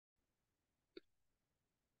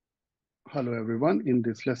Hello everyone. In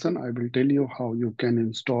this lesson, I will tell you how you can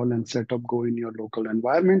install and set up Go in your local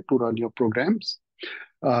environment to run your programs.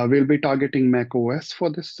 We'll be targeting Mac OS for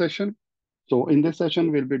this session. So in this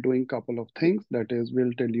session, we'll be doing a couple of things. That is,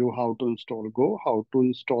 we'll tell you how to install Go, how to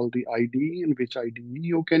install the IDE, in which IDE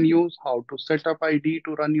you can use, how to set up IDE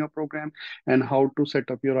to run your program, and how to set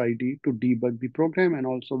up your IDE to debug the program. And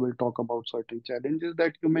also we'll talk about certain challenges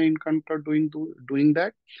that you may encounter doing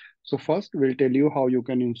that. So first, we'll tell you how you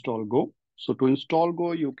can install Go. So to install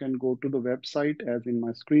Go, you can go to the website as in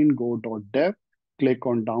my screen, go.dev, click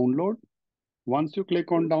on download. Once you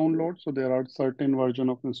click on download, so there are certain version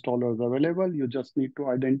of installers available. You just need to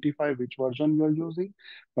identify which version you're using,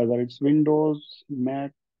 whether it's Windows,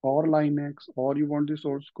 Mac, or Linux, or you want the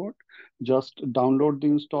source code. Just download the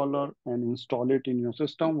installer and install it in your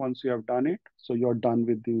system. Once you have done it, so you're done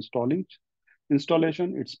with the installation.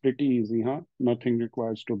 It's pretty easy, huh? Nothing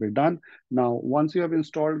requires to be done. Now, once you have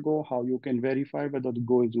installed Go, how you can verify whether the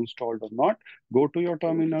Go is installed or not? Go to your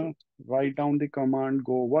terminal, write down the command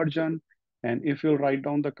Go version, and if you write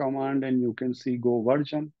down the command and you can see Go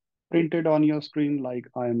version printed on your screen, like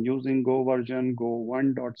I am using Go version, Go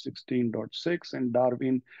 1.16.6, and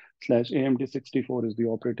Darwin/AMD64 is the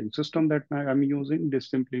operating system that I am using. This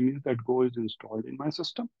simply means that Go is installed in my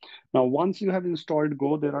system. Now, once you have installed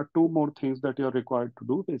Go, there are two more things that you're required to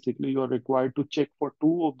do. Basically, you're required to check for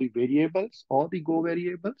two of the variables or the Go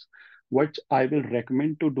variables, which I will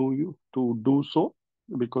recommend to do so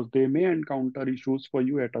because they may encounter issues for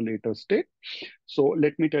you at a later stage. So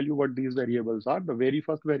let me tell you what these variables are. The very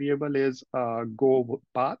first variable is Go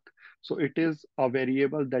path. So it is a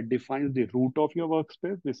variable that defines the root of your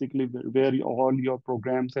workspace, basically where all your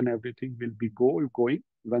programs and everything will be going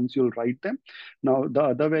once you'll write them. Now, the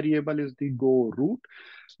other variable is the Go root.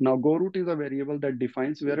 Now, Go root is a variable that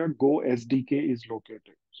defines where a Go SDK is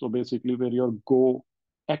located. So basically where your Go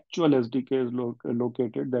actual SDK is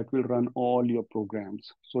located that will run all your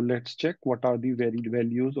programs. So let's check what are the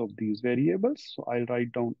values of these variables. So I'll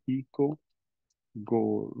write down echo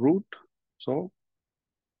Go root. So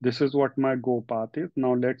this is what my Go path is.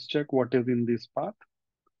 Now let's check what is in this path.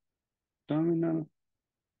 Terminal.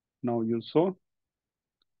 Now you saw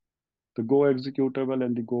the Go executable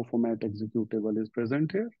and the Go format executable is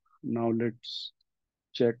present here. Now let's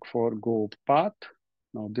check for Go path.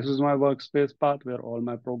 Now this is my workspace path where all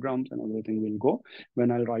my programs and everything will go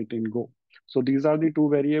when I write in Go. So these are the two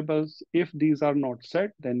variables. If these are not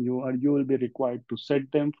set, then you will be required to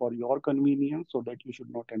set them for your convenience so that you should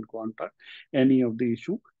not encounter any of the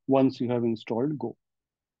issue once you have installed Go.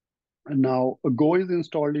 And now Go is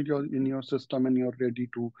installed in your system and you're ready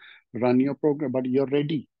to run your program, but you're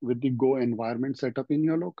ready with the Go environment setup in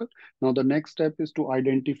your local. Now the next step is to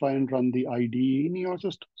identify and run the IDE in your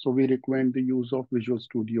system. So we recommend the use of Visual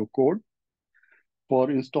Studio Code. For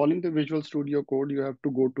installing the Visual Studio Code, you have to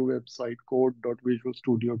go to website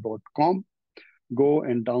code.visualstudio.com, go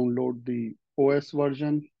and download the OS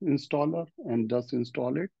version installer and just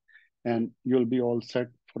install it, and you'll be all set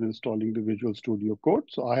for installing the Visual Studio Code.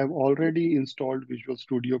 So I have already installed Visual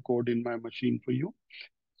Studio Code in my machine for you.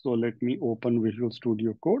 So let me open Visual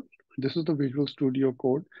Studio Code. This is the Visual Studio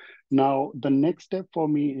Code. Now, the next step for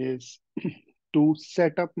me is to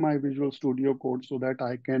set up my Visual Studio Code so that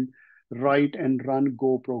I can write and run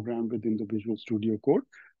Go program within the Visual Studio Code.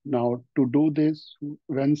 Now, to do this,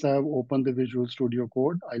 once I have opened the Visual Studio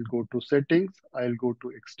Code, I'll go to settings, I'll go to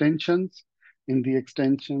extensions. In the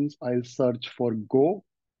extensions, I'll search for Go.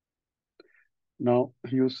 Now,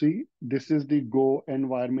 you see, this is the Go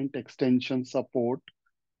environment extension support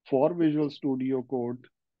for Visual Studio Code,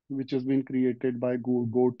 which has been created by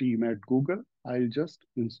Go team at Google. I'll just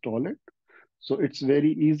install it. So it's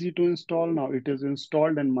very easy to install. Now it is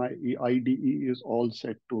installed and my IDE is all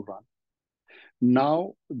set to run.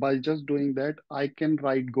 Now, by just doing that, I can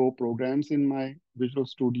write Go programs in my Visual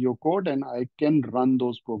Studio Code and I can run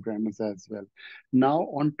those programs as well. Now,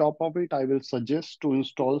 on top of it, I will suggest to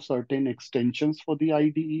install certain extensions for the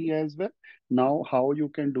IDE as well. Now, how you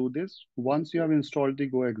can do this? Once you have installed the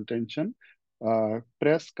Go extension,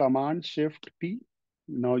 press Command Shift P.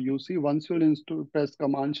 Now you see, once you press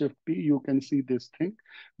Command Shift P, you can see this thing,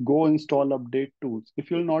 Go install update tools. If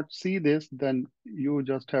you'll not see this, then you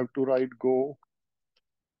just have to write Go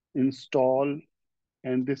install,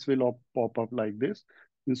 and this will pop up like this,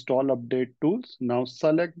 install update tools. Now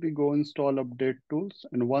select the Go install update tools,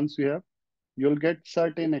 and once you have, you'll get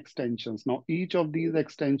certain extensions. Now each of these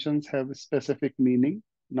extensions have a specific meaning.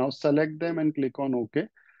 Now select them and click on OK.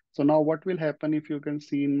 So now what will happen, if you can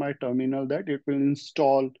see in my terminal, that it will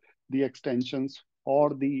install the extensions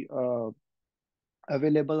or the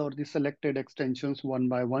available or the selected extensions one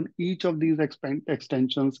by one. Each of these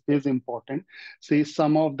extensions is important. See,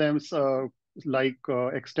 some of them,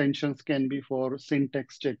 extensions can be for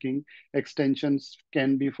syntax checking, extensions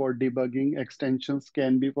can be for debugging, extensions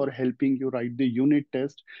can be for helping you write the unit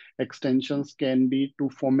test, extensions can be to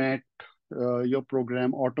format your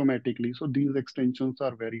program automatically. So these extensions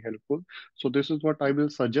are very helpful. So this is what I will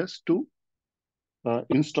suggest to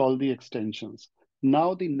install the extensions.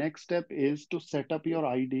 Now, the next step is to set up your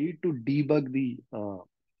IDE to debug the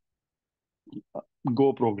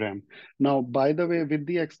Go program. Now, by the way, with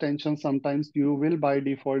the extension, sometimes you will by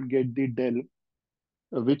default get the del,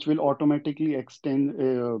 which will automatically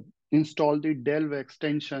install the delve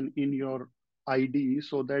extension in your IDE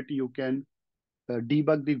so that you can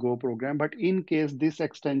debug the Go program. But in case this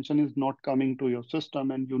extension is not coming to your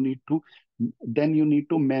system and you need to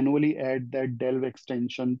manually add that delve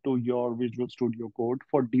extension to your Visual Studio Code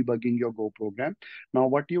for debugging your Go program. Now,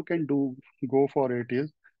 what you can do, go for it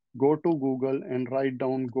is go to Google and write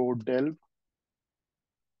down Go delve.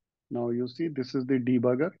 Now you see this is the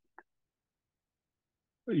debugger.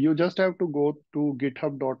 You just have to go to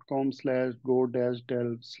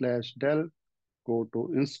github.com/go-delve/delve, go to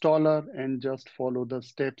installer and just follow the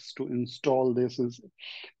steps to install this is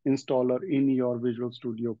installer in your Visual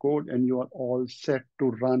Studio Code, and you are all set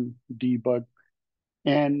to run, debug,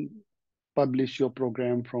 and publish your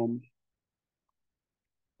program from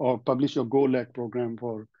or publish your Golang program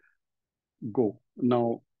for Go.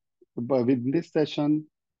 Now, but with this session,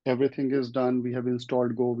 everything is done. We have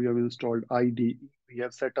installed Go, we have installed IDE, we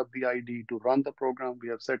have set up the IDE to run the program, we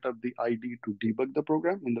have set up the IDE to debug the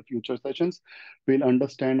program. In the future sessions, we'll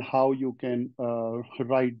understand how you can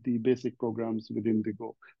write the basic programs within the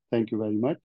Go. Thank you very much.